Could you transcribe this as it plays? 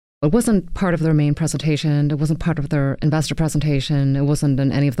It wasn't part of their main presentation. It wasn't part of their investor presentation. It wasn't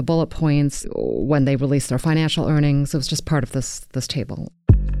in any of the bullet points when they released their financial earnings. It was just part of this table.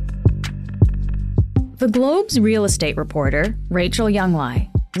 The Globe's real estate reporter, Rachel Younglai,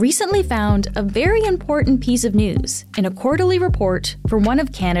 recently found a very important piece of news in a quarterly report for one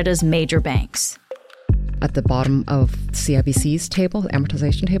of Canada's major banks. At the bottom of CIBC's table, the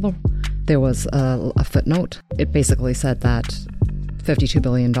amortization table, there was a footnote. It basically said that $52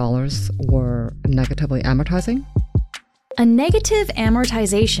 billion were negatively amortizing. A negative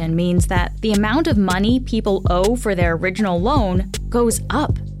amortization means that the amount of money people owe for their original loan goes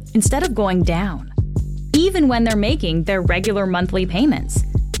up instead of going down, even when they're making their regular monthly payments.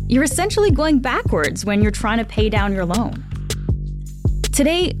 You're essentially going backwards when you're trying to pay down your loan.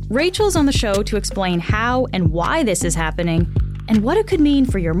 Today, Rachel's on the show to explain how and why this is happening and what it could mean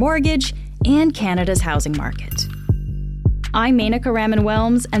for your mortgage and Canada's housing market. I'm Menaka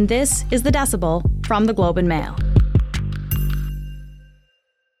Raman-Wilms, and this is The Decibel from the Globe and Mail.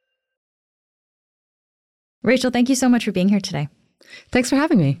 Rachel, thank you so much for being here today. Thanks for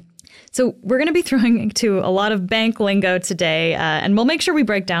having me. So we're going to be throwing into a lot of bank lingo today, and we'll make sure we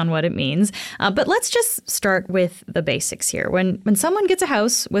break down what it means. But let's just start with the basics here. When someone gets a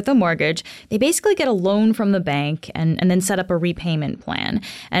house with a mortgage, they basically get a loan from the bank and then set up a repayment plan.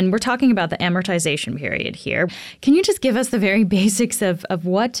 And we're talking about the amortization period here. Can you just give us the very basics of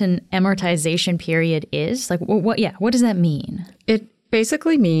what an amortization period is? Like, what does that mean? It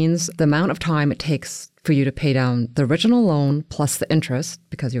basically means the amount of time it takes for you to pay down the original loan plus the interest,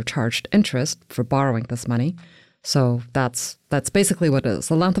 because you're charged interest for borrowing this money. So that's basically what it is,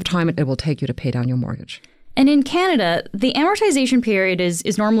 the length of time it will take you to pay down your mortgage. And in Canada, the amortization period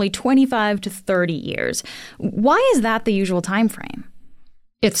is normally 25 to 30 years. Why is that the usual time frame?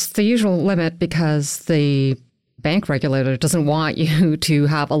 It's the usual limit because the bank regulator doesn't want you to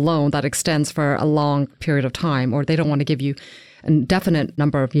have a loan that extends for a long period of time, or they don't want to give you a definite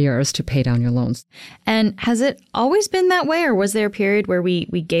number of years to pay down your loans. And has it always been that way, or was there a period where we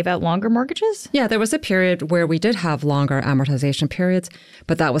gave out longer mortgages? Yeah, there was a period where we did have longer amortization periods,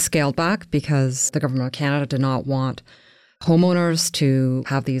 but that was scaled back because the government of Canada did not want homeowners to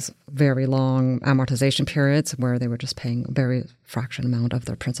have these very long amortization periods where they were just paying a very fraction amount of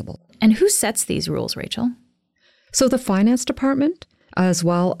their principal. And who sets these rules, Rachel? So the Finance Department, as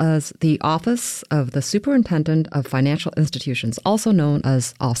well as the Office of the Superintendent of Financial Institutions, also known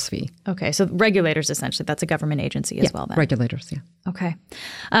as OSFI. Okay, so regulators, essentially. That's a government agency as well, then. Regulators, yeah. Okay.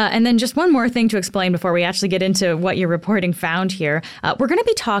 And then just one more thing to explain before we actually get into what your reporting found here. We're going to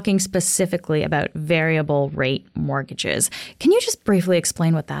be talking specifically about variable rate mortgages. Can you just briefly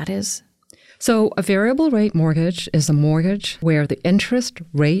explain what that is? So a variable rate mortgage is a mortgage where the interest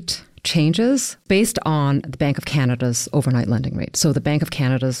rate changes based on the Bank of Canada's overnight lending rate. So the Bank of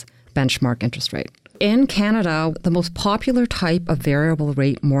Canada's benchmark interest rate. In Canada, the most popular type of variable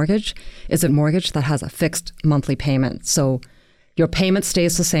rate mortgage is a mortgage that has a fixed monthly payment. So your payment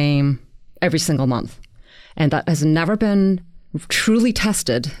stays the same every single month. And that has never been truly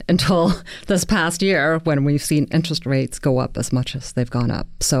tested until this past year when we've seen interest rates go up as much as they've gone up.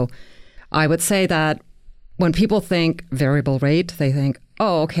 So I would say that when people think variable rate, they think,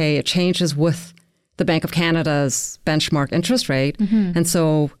 oh, okay, it changes with the Bank of Canada's benchmark interest rate. Mm-hmm. And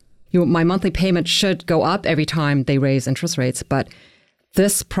so my monthly payment should go up every time they raise interest rates. But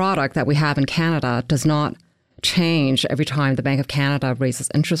this product that we have in Canada does not change every time the Bank of Canada raises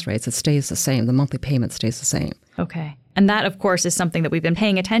interest rates. It stays the same. The monthly payment stays the same. Okay. And that, of course, is something that we've been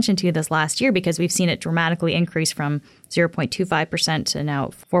paying attention to this last year because we've seen it dramatically increase from 0.25% to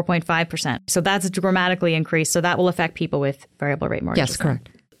now 4.5%. So that's dramatically increased. So that will affect people with variable rate mortgages. Yes, correct.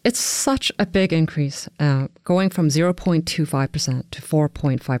 It's such a big increase, going from 0.25% to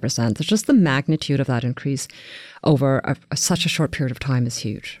 4.5%. It's just the magnitude of that increase over such a short period of time is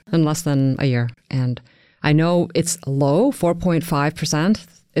huge, in less than a year. And I know it's low, 4.5%.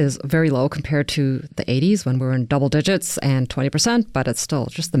 Is very low compared to the 80s when we were in double digits and 20%, but it's still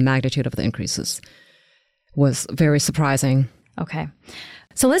just the magnitude of the increases was very surprising. Okay.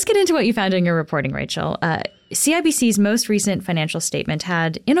 So let's get into what you found in your reporting, Rachel. CIBC's most recent financial statement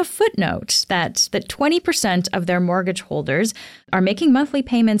had in a footnote that 20% of their mortgage holders are making monthly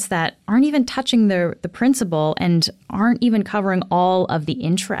payments that aren't even touching the principal and aren't even covering all of the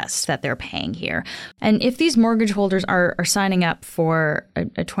interest that they're paying here. And if these mortgage holders are signing up for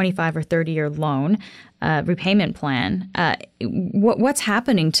a 25 or 30-year loan repayment plan, what's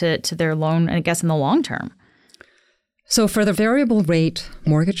happening to their loan, I guess, in the long term? So for the variable rate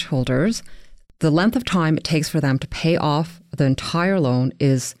mortgage holders, the length of time it takes for them to pay off the entire loan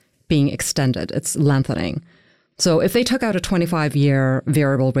is being extended. It's lengthening. So if they took out a 25-year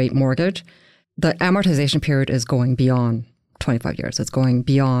variable rate mortgage, the amortization period is going beyond 25 years. It's going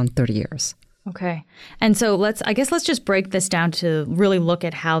beyond 30 years. Okay. And so let's just break this down to really look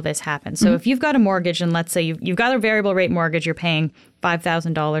at how this happens. So if you've got a mortgage and let's say you've got a variable rate mortgage, you're paying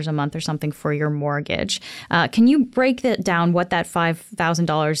 $5,000 a month or something for your mortgage. Can you break that down, what that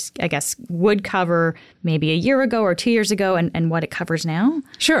 $5,000, I guess, would cover maybe a year ago or 2 years ago and what it covers now?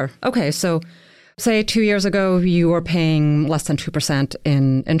 Sure. Okay. So say 2 years ago, you were paying less than 2%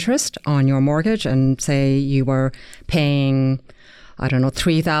 in interest on your mortgage, and say you were paying, I don't know,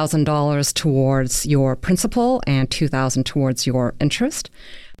 $3,000 towards your principal and $2,000 towards your interest.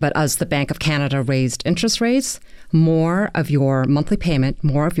 But as the Bank of Canada raised interest rates, more of your monthly payment,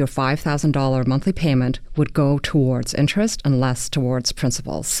 more of your $5,000 monthly payment would go towards interest and less towards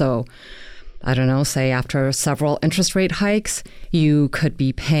principal. So I don't know, say after several interest rate hikes, you could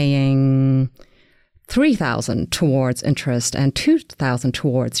be paying $3,000 towards interest and $2,000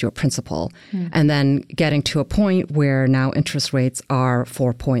 towards your principal. And then getting to a point where now interest rates are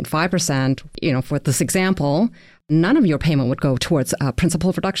 4.5%. You know, for this example, none of your payment would go towards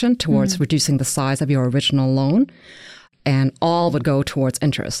principal reduction, towards reducing the size of your original loan, and all would go towards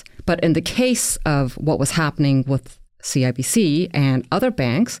interest. But in the case of what was happening with CIBC and other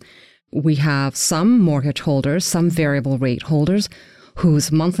banks, we have some mortgage holders, some variable rate holders,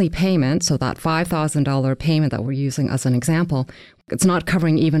 whose monthly payment, so that $5,000 payment that we're using as an example, it's not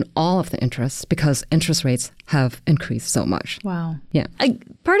covering even all of the interest because interest rates have increased so much. Wow. Yeah.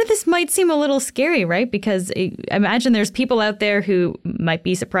 Part of this might seem a little scary, right? Because I imagine there's people out there who might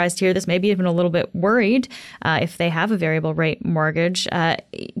be surprised to hear this, maybe even a little bit worried if they have a variable rate mortgage.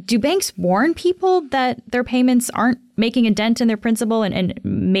 Do banks warn people that their payments aren't making a dent in their principal and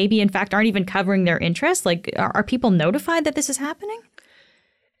maybe, in fact, aren't even covering their interest? Like, are people notified that this is happening?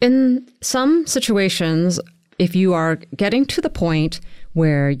 In some situations, if you are getting to the point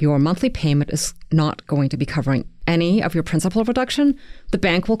where your monthly payment is not going to be covering any of your principal reduction, the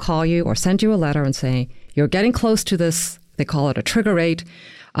bank will call you or send you a letter and say, you're getting close to this, they call it a trigger rate,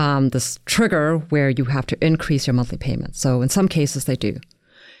 this trigger where you have to increase your monthly payment. So in some cases, they do.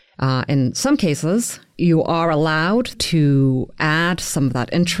 In some cases, you are allowed to add some of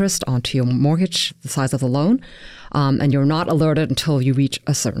that interest onto your mortgage, the size of the loan, and you're not alerted until you reach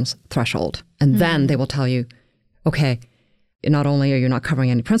a certain threshold. And then they will tell you, okay, not only are you not covering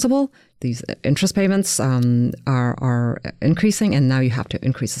any principal, these interest payments are increasing, and now you have to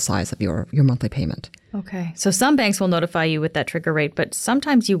increase the size of your monthly payment. Okay. So some banks will notify you with that trigger rate, but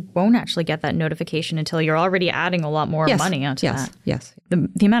sometimes you won't actually get that notification until you're already adding a lot more money onto that. Yes.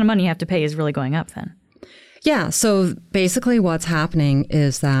 The amount of money you have to pay is really going up then. Yeah. So basically what's happening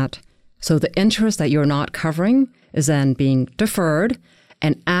is that, so the interest that you're not covering is then being deferred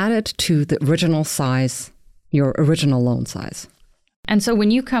and added to the original size, your original loan size. And so when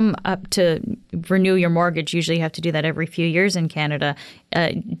you come up to renew your mortgage, usually you have to do that every few years in Canada.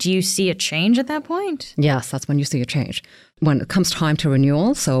 Do you see a change at that point? Yes, that's when you see a change. When it comes time to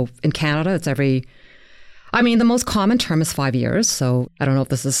renewal, so in Canada, it's the most common term is 5 years. So I don't know if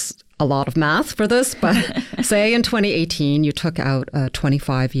this is a lot of math for this, but say in 2018, you took out a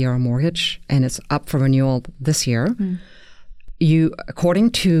 25-year mortgage and it's up for renewal this year. You,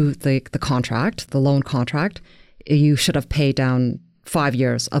 according to the contract, the loan contract, you should have paid down 5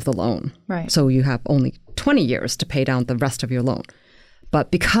 years of the loan. Right. So you have only 20 years to pay down the rest of your loan.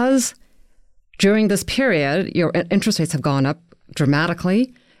 But because during this period, your interest rates have gone up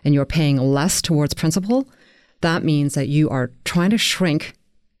dramatically and you're paying less towards principal, that means that you are trying to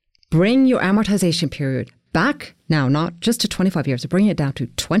bring your amortization period back now, not just to 25 years, bring it down to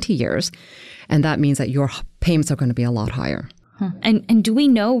 20 years. And that means that your payments are going to be a lot higher. And do we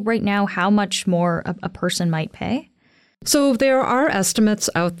know right now how much more a person might pay? So there are estimates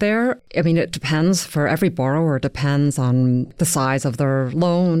out there. I mean, it depends for every borrower. It depends on the size of their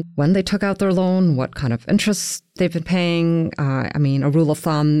loan, when they took out their loan, what kind of interest they've been paying. A rule of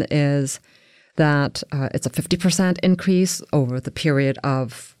thumb is that it's a 50% increase over the period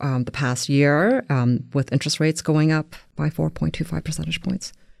of the past year, with interest rates going up by 4.25 percentage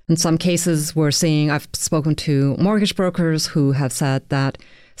points. In some cases, I've spoken to mortgage brokers who have said that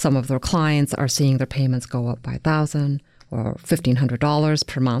some of their clients are seeing their payments go up by $1,000 or $1,500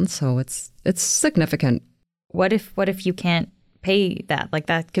 per month. So it's significant. What if you can't pay that? Like,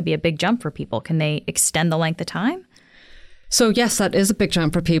 that could be a big jump for people. Can they extend the length of time? So yes, that is a big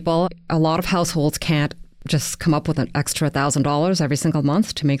jump for people. A lot of households can't just come up with an extra $1,000 every single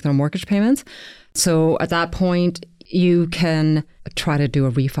month to make their mortgage payments. So at that point, you can try to do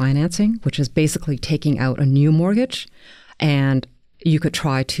a refinancing, which is basically taking out a new mortgage and you could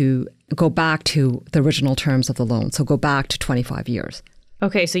try to go back to the original terms of the loan. So go back to 25 years.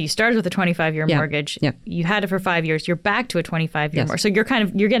 Okay, so you started with a 25-year mortgage. Yeah. You had it for 5 years. You're back to a 25-year mortgage. So you're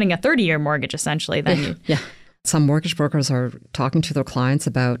getting a 30-year mortgage essentially. Then Yeah. Some mortgage brokers are talking to their clients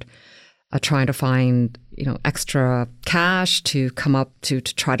about trying to find extra cash to come up to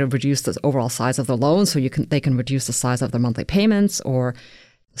try to reduce the overall size of the loan, so they can reduce the size of their monthly payments. Or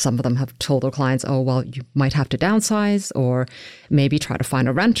some of them have told their clients, oh, well, you might have to downsize or maybe try to find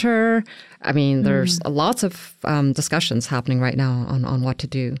a renter. I mean, there's lots of discussions happening right now on what to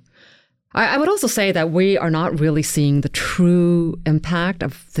do. I would also say that we are not really seeing the true impact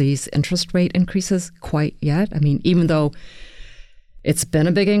of these interest rate increases quite yet. I mean, even though it's been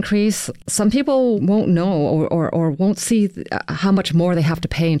a big increase, some people won't know or won't see how much more they have to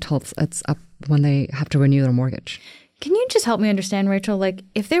pay until it's up when they have to renew their mortgage. Can you just help me understand, Rachel, like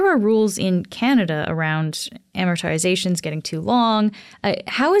if there are rules in Canada around amortizations getting too long,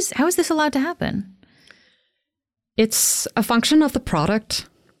 how is this allowed to happen? It's a function of the product,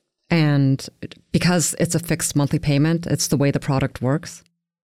 and because it's a fixed monthly payment, it's the way the product works.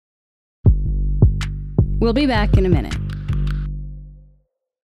 We'll be back in a minute.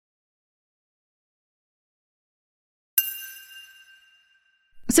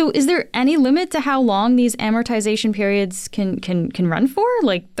 So is there any limit to how long these amortization periods can run for?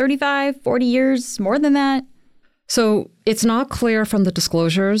 Like 35, 40 years, more than that? So it's not clear from the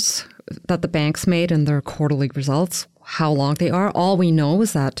disclosures that the banks made in their quarterly results how long they are. All we know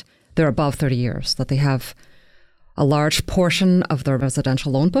is that they're above 30 years, that they have a large portion of their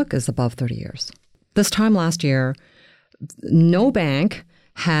residential loan book is above 30 years. This time last year, no bank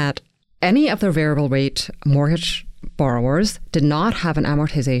had any of their variable rate mortgage borrowers did not have an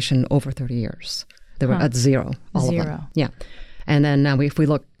amortization over 30 years. They were at zero, all of them. Yeah. And then now if we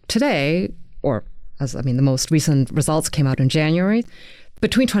look today, the most recent results came out in January,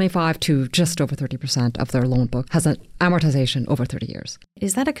 between 25 to just over 30% of their loan book has an amortization over 30 years.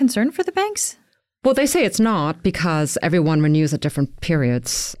 Is that a concern for the banks? Well, they say it's not because everyone renews at different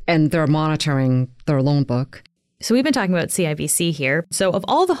periods and they're monitoring their loan book. So we've been talking about CIBC here. So of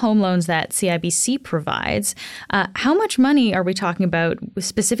all the home loans that CIBC provides, how much money are we talking about,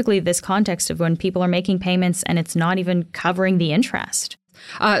 specifically this context of when people are making payments and it's not even covering the interest?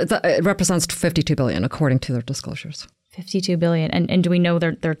 It represents $52 billion, according to their disclosures. $52 billion. And do we know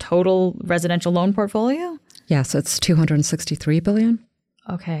their total residential loan portfolio? Yes, it's $263 billion.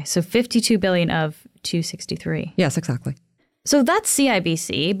 Okay, so $52 billion of $263. Yes, exactly. So that's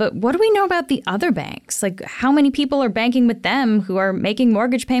CIBC, but what do we know about the other banks? Like how many people are banking with them who are making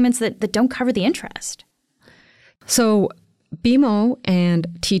mortgage payments that don't cover the interest? So BMO and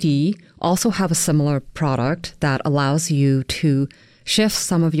TD also have a similar product that allows you to shift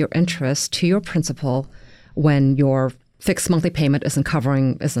some of your interest to your principal when your fixed monthly payment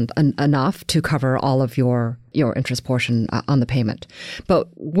isn't enough to cover all of your interest portion on the payment. But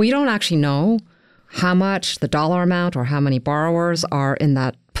we don't actually know how much, the dollar amount, or how many borrowers are in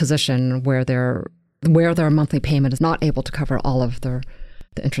that position where their monthly payment is not able to cover all of the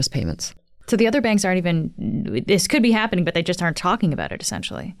interest payments. So the other banks aren't even, this could be happening, but they just aren't talking about it,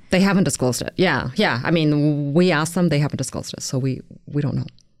 essentially. They haven't disclosed it. Yeah. I mean, we asked them, they haven't disclosed it. So we don't know.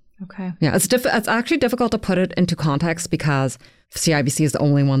 Okay. Yeah, it's actually difficult to put it into context because CIBC is the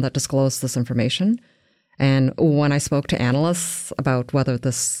only one that disclosed this information. And when I spoke to analysts about whether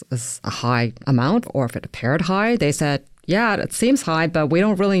this is a high amount or if it appeared high, they said, yeah, it seems high, but we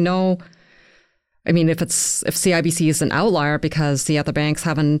don't really know. I mean, if CIBC is an outlier because the other banks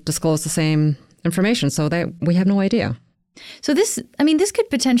haven't disclosed the same information, so we have no idea. So this could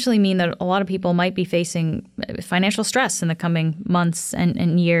potentially mean that a lot of people might be facing financial stress in the coming months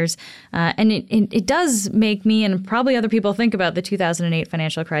and years. And it does make me and probably other people think about the 2008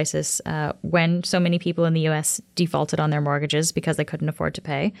 financial crisis when so many people in the U.S. defaulted on their mortgages because they couldn't afford to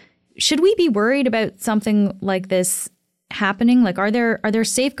pay. Should we be worried about something like this happening? Like, are there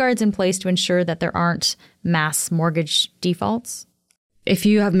safeguards in place to ensure that there aren't mass mortgage defaults? If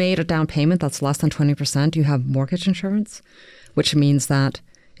you have made a down payment that's less than 20%, you have mortgage insurance, which means that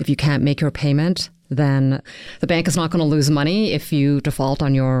if you can't make your payment, then the bank is not going to lose money if you default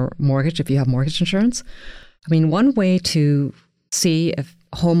on your mortgage, if you have mortgage insurance. I mean, one way to see if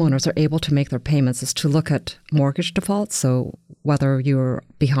homeowners are able to make their payments is to look at mortgage defaults, so whether you're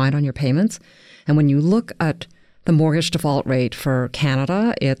behind on your payments. And when you look at the mortgage default rate for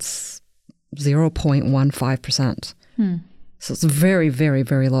Canada, it's 0.15%. So it's very, very,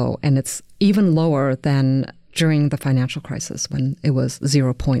 very low. And it's even lower than during the financial crisis when it was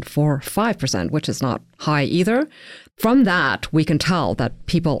 0.45%, which is not high either. From that, we can tell that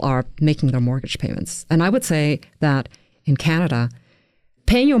people are making their mortgage payments. And I would say that in Canada,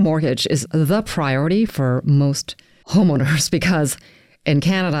 paying your mortgage is the priority for most homeowners because in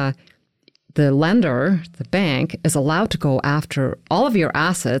Canada, the lender, the bank, is allowed to go after all of your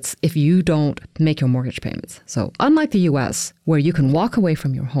assets if you don't make your mortgage payments. So unlike the US, where you can walk away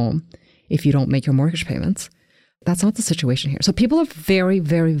from your home if you don't make your mortgage payments, that's not the situation here. So people are very,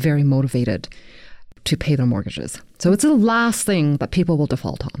 very, very motivated to pay their mortgages. So it's the last thing that people will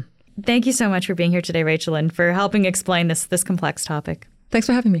default on. Thank you so much for being here today, Rachel, and for helping explain this complex topic. Thanks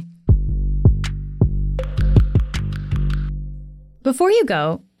for having me. Before you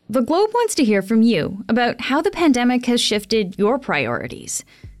go, The Globe wants to hear from you about how the pandemic has shifted your priorities.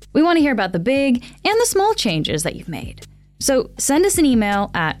 We want to hear about the big and the small changes that you've made. So send us an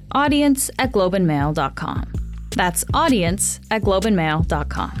email at audience@globeandmail.com. That's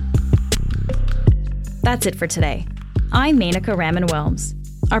audience@globeandmail.com. That's it for today. I'm Menaka Raman-Wilms.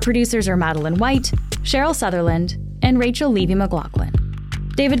 Our producers are Madeline White, Cheryl Sutherland, and Rachel Levy-McLaughlin.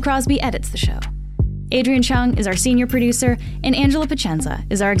 David Crosby edits the show. Adrian Chung is our senior producer, and Angela Pacenza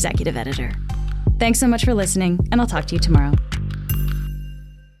is our executive editor. Thanks so much for listening, and I'll talk to you tomorrow.